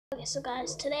Okay, so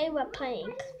guys, today we're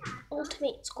playing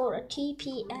Ultimate Scorer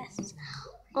TPS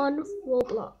on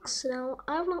Roblox. Now,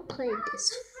 I've not played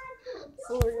this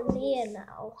for a year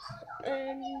now,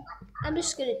 and I'm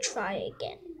just gonna try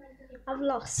again. I've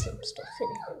lost some stuff in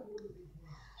it.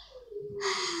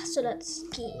 So let's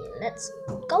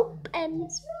go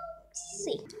and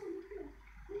see.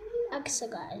 Okay, so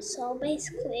guys, so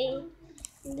basically,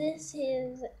 this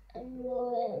is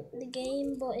the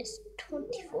game, but it's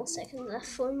 24 seconds left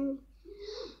for me.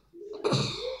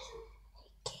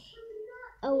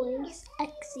 Always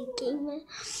XC gamer.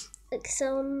 Like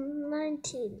so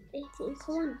 19, 18.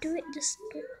 Come on, do it. Just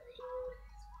do it.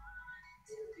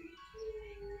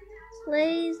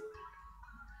 Please.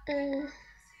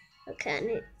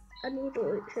 Okay, I need to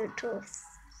wait for it to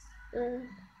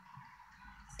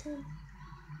 10.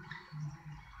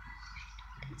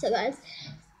 So guys,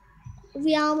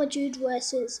 Real Madrid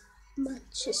versus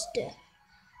Manchester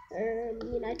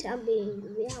United. I'm being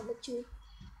Real Madrid.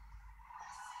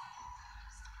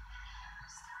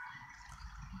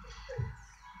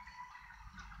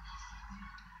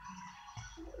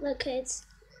 Okay, it's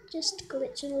just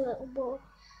glitching a little bit.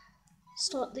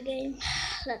 Start the game.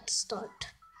 Let's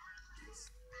start.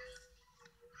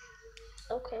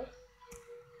 Okay.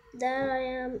 There I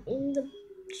am in the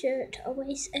shirt.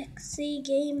 Always XC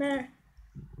gamer.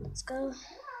 Let's go.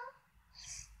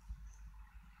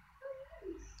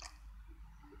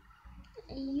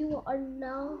 You are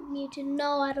now muted.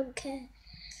 No, I don't care.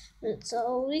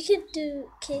 So we can do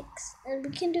kicks and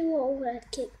we can do overhead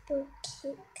kick, but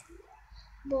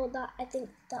that I think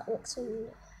that works on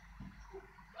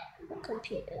the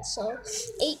computer. So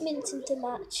 8 minutes into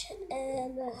match,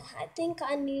 and I think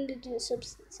I need to do a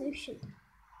substitution.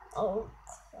 Oh,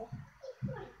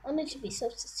 I need to be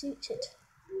substituted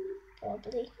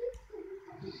probably.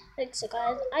 Like, so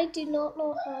guys, I do not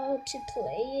know how to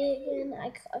play again.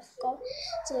 I forgot.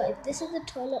 So like, this is the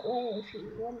toilet way if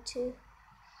you want to.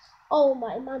 Oh,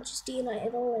 my Manchester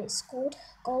United always scored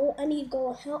goal. I need to go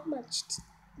and help Manchester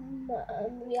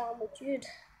Real Madrid.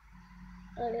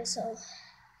 Okay, so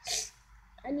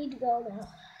I need to go now.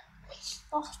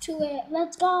 Off to it.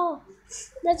 Let's go.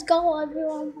 Let's go,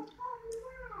 everyone.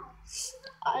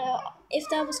 If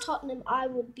that was Tottenham, I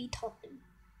would be Tottenham.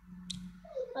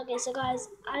 Okay, so guys,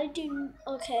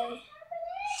 okay.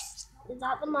 Is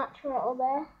that the match right over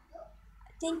there?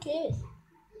 I think it is.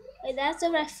 Wait, that's the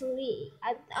referee.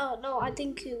 I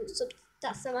think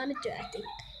that's the manager,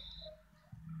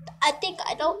 I think.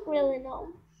 I don't really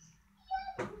know.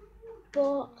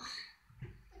 But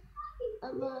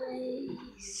am I...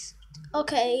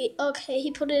 Okay,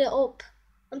 he put it up.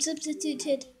 I'm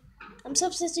substituted.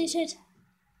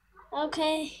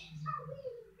 Okay.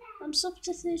 I'm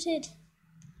substituted.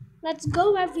 Let's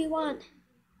go, everyone.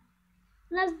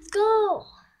 Let's go.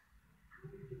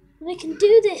 We can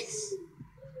do this.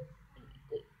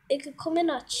 It could come in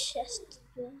our chest.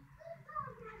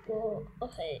 But,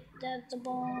 okay, there's the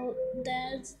ball.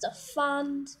 There's the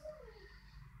fans.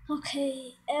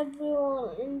 Okay,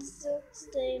 everyone in the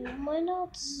stadium. Why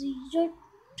not your...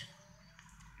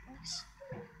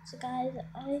 So guys,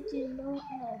 I do not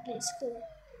know basically.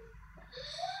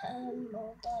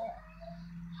 Know that.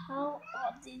 How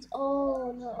are these?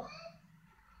 Oh no.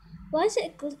 Why is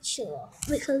it glitchy off?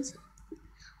 Because,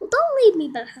 well, don't leave me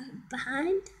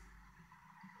behind.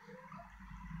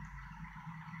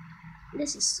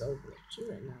 This is so glitchy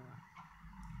right now.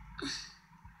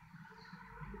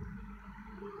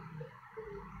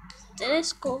 Did I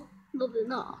score? No, they're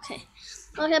not. Okay.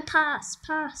 Okay, pass.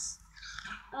 Pass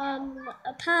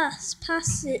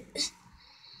it.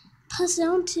 Pass it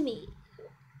on to me.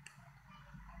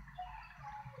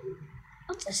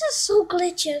 Oh, this is so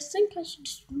glitchy. I think I should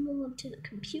just move on to the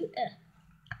computer.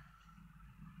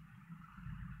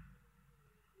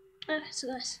 Okay, so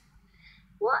guys,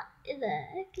 what the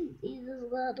heck is this?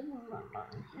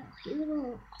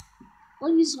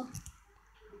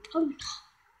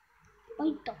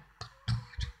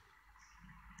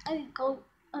 I go.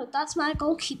 Oh, that's my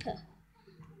goalkeeper.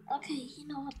 Okay, you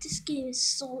know what? This game is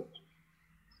so.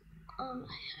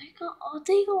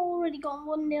 They already got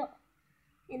 1-0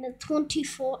 in the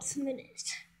 24th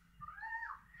minute.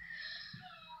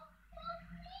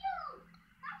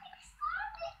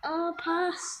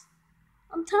 Pass.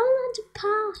 I'm telling them to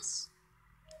pass.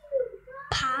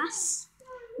 Pass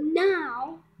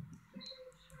now.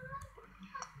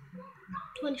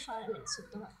 25 minutes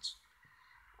of the match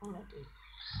already.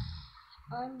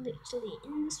 I'm literally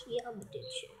in this Real Madrid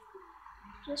shirt,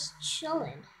 just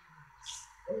chilling.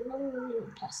 No one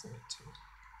really passing it to me.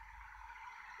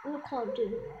 I can't do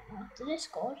it right now. Did they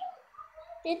score?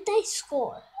 Did they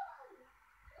score?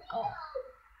 Oh.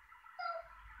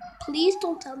 Please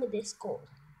don't tell me this code.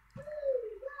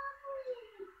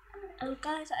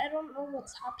 Guys, I don't know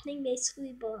what's happening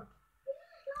basically, but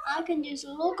I can just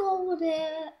look over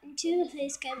there into the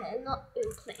face cam and not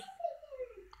even play.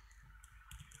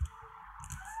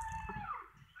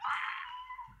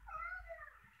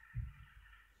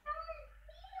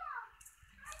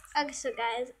 Okay, so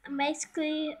guys,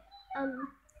 basically,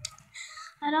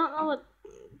 I don't know what's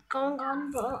going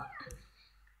on, but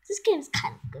this game is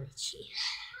kind of glitchy.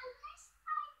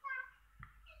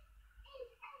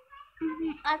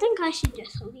 I think I should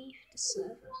just leave the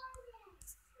server.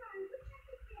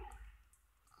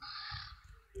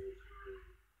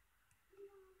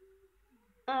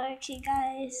 Okay,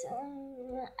 guys,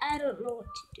 I don't know what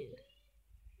to do.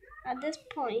 At this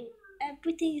point,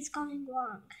 everything is going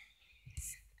wrong.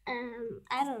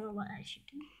 I don't know what I should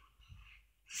do.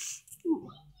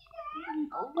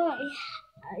 No way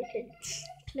I can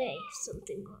play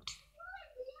something good.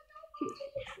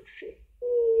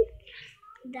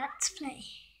 Let's play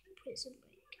Prison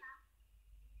Break.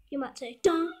 You might say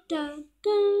dun dun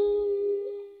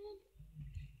dun,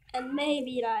 and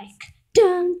maybe like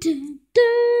dun dun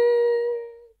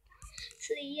dun.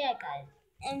 So yeah, guys,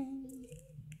 and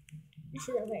this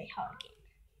is a very hard game.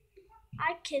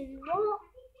 I cannot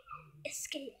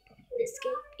escape. This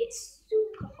game is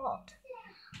super hard.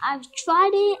 I've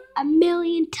tried it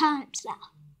 1,000,000 times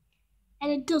now,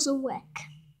 and it doesn't work.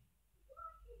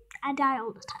 I die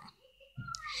all the time.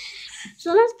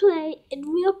 So let's play it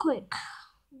real quick.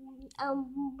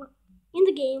 In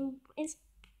the game,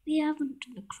 we haven't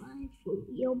done a crime for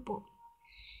real, but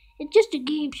it's just a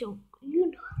game show,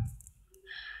 you know.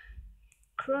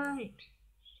 Crime.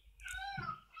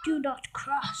 Do not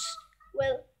cross.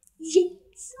 Well,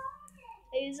 yes.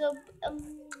 There's a oh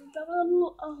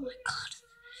my god.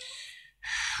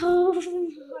 Oh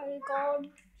my god.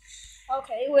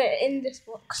 Okay, we're in this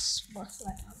box right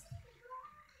now.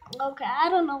 Okay, I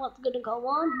don't know what's gonna go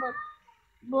on, but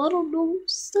I don't know.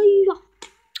 See ya.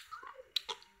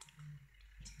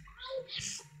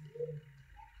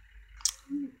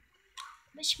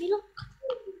 Wish me luck.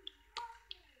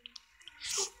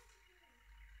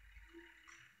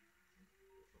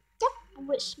 Yep,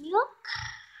 wish me luck.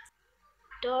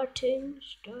 Starting.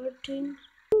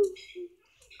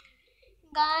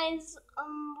 Guys,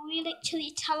 we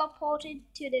literally teleported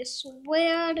to this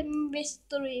weird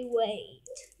mystery wait.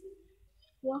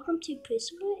 Welcome to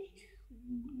Prison Break.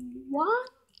 What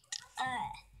the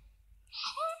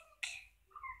heck?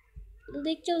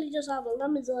 Literally just have a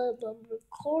lemon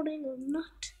recording or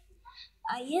not.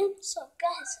 I am. So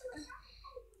guys,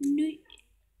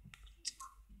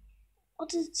 what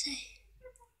does it say?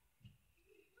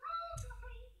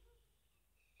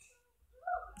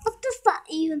 What does that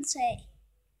even say?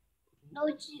 No,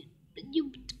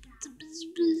 you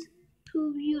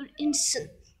prove you're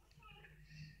innocent.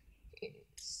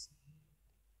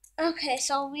 Okay,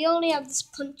 so we only have this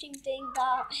punching thing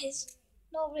that is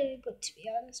not really good, to be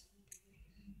honest.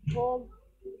 Well,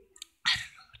 I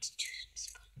don't know what to do at this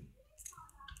point.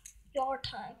 Your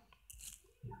time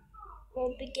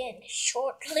will begin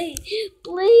shortly.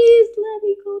 Please let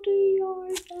me go to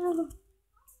yours now.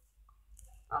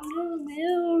 I'm gonna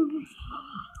build.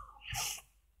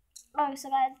 Oh, so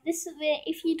guys, this is where,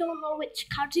 if you don't know which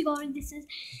category this is,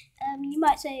 you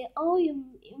might say, oh, you're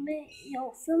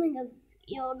filming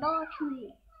you're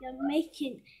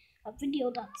making a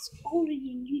video that's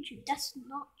already on YouTube. That's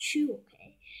not true,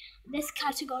 okay? This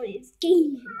category is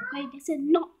gaming, okay? This is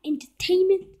not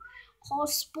entertainment or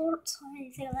sports or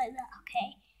anything like that,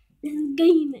 okay? This is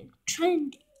gaming,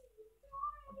 trending,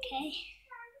 okay?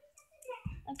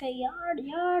 Okay, yard.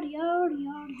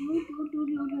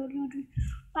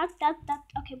 That.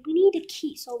 Okay, we need a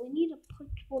key, so we need to put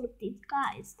one of these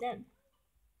guys. Then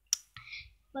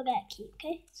we'll get a key.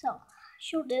 Okay, so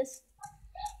shoot this.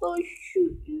 Oh,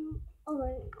 shoot you!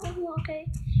 Alright. Oh, okay.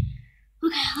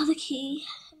 Okay, I have the key,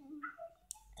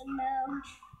 and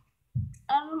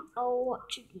I don't know what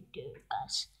to do,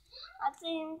 guys. I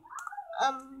think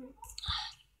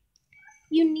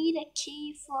you need a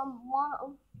key from one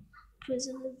of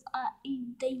prisoners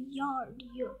in the yard.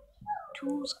 Your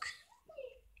tools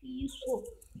be useful.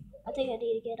 I think I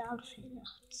need to get out of here now.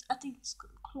 I think it's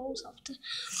gonna close after.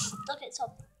 Okay, so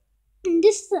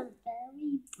this is a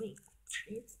very big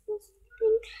prison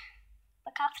thing.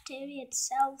 The cafeteria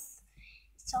itself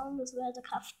is telling us where the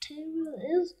cafeteria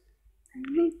is.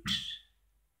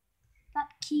 That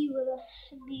key will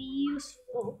be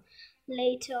useful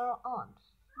later on.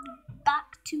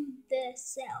 Back to the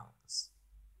cells.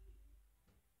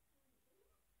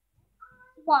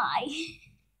 Why?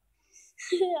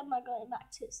 Am I going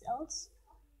back to cells?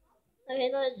 Okay,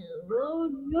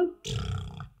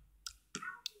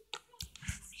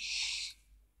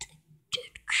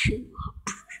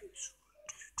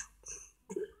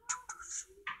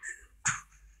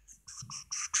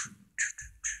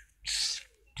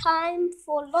 time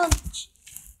for lunch.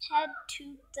 Head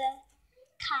to the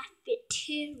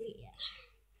cafeteria.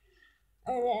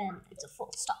 And then it's a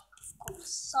full stop, of course.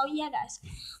 So yeah, guys,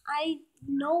 I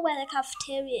know where the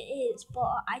cafeteria is,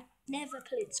 but I never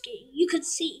played this game. You can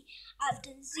see I've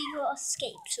done 0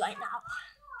 escapes right now.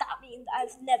 That means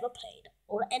I've never played,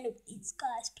 or any of these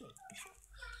guys played before.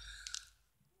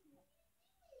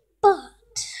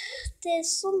 But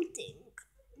there's something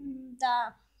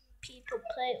that people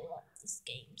play on these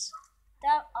games.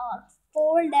 There are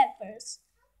 4 levers.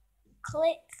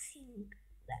 Clicking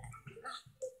them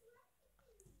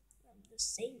at the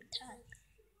same time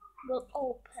will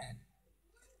open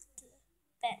the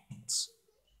vents.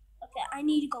 Okay, I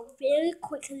need to go very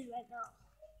quickly right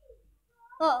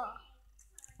now.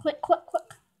 Quick.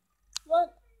 Run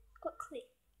quickly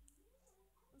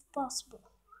if possible.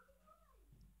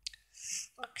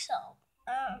 Okay, so,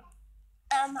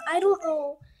 I don't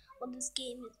know what this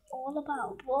game is all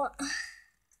about, but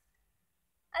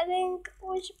I think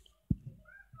we should.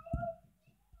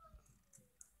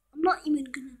 I'm not even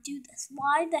gonna do this.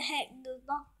 Why the heck does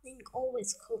nothing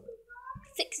always come?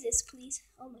 Fix this, please.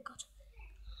 Oh my god.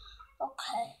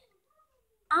 Okay.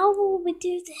 How will we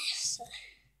do this?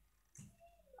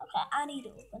 Okay, I need to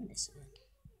open this again.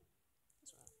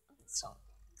 Okay, so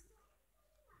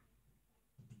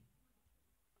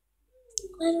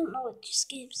I don't know what this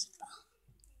game's about.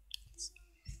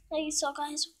 Okay, so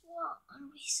guys, what are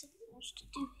we supposed to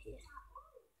do here?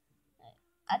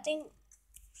 I think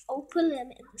open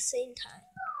them at the same time.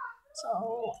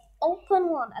 So open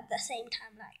one at the same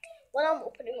time. Like when I'm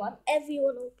opening one,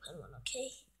 everyone open one. Okay.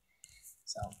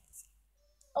 So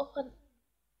open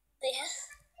this.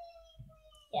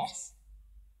 Yes.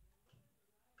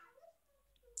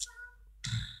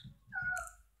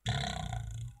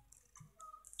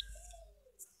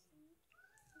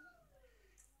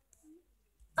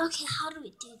 Okay, how do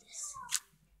we do this?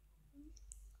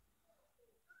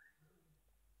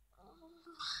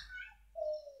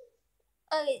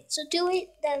 Okay, so do it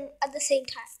then at the same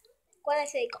time. When I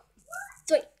say go.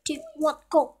 3, 2, 1,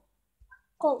 go.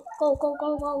 Go.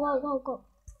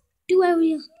 Do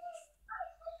everyone.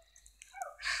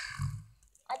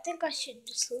 I think I should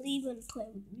just leave and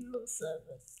play with the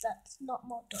servers. That's not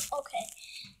more done. Okay.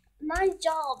 My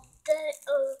job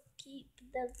to keep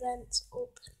the vents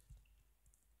open.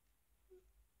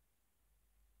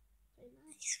 Very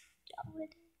nice job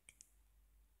with it.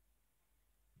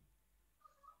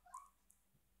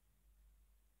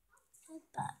 Not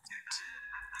bad.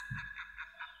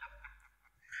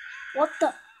 What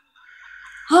the?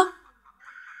 Huh?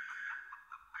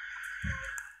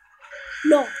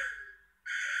 No.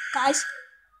 Guys.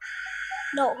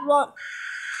 No, run.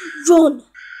 Run.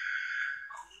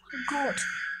 Oh god.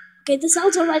 Okay, the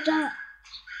sounds are right there.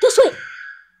 This way.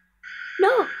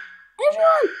 No.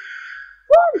 Everyone.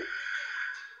 Run.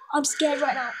 I'm scared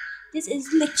right now. This is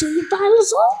literally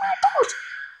violence. Oh my god.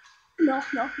 No.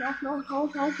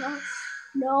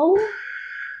 No.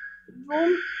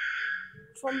 Run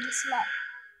from this lab.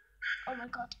 Oh my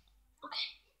god.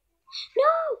 Okay.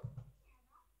 No.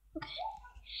 Okay.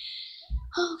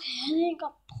 I think I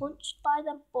got punched by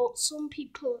them, but some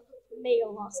people may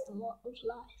have lost a lot of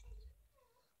life.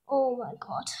 Oh my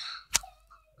god.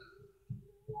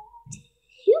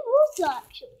 Who was that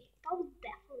actually? That was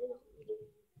definitely not me.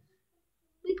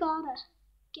 We gotta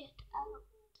get out of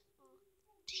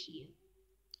here.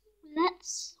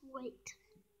 Let's wait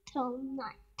till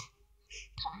night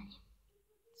time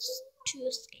to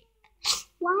escape.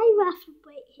 Why do we have to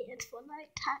wait here for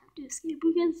night time to escape?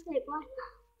 We can escape right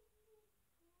now.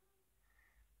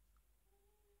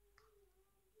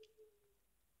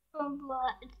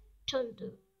 But it turned to.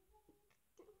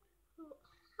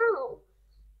 How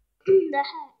the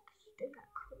heck did that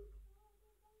come?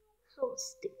 How is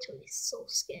literally so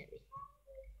scary.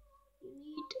 You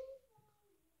need.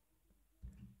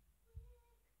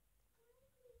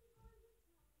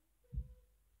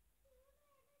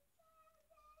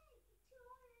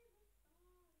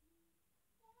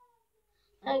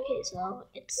 Okay, so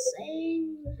it's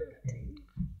saying.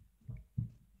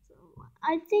 So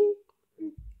I think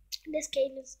this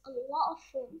game is a lot of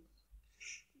fun.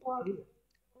 But yeah,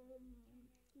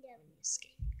 let me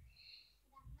escape.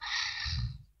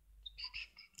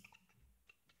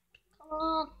 Come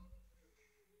on.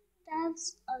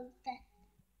 That's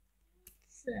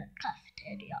the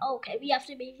cafeteria. Okay, we have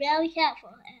to be very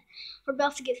careful. We're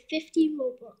about to get 50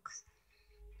 Robux.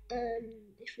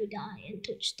 if we die and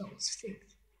touch those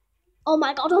things. Oh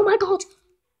my god, oh my god!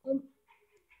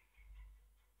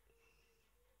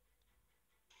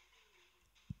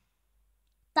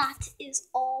 That is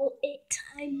all it.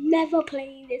 I'm never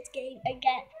playing this game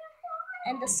again.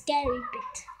 And the scary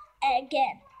bit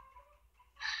again.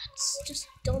 It's just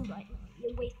dumb right now.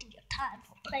 You're wasting your time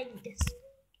for playing this.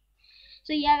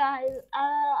 So yeah guys,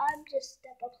 I'm just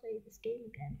never playing this game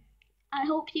again. I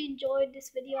hope you enjoyed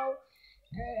this video.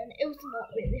 And it was not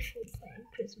really fun playing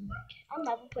Prison Break. I'm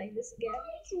never playing this again.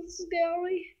 It's so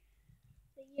scary.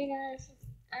 So yeah guys,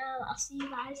 I'll see you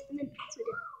guys in the next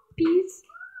video. Peace.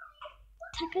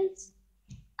 Tuckers.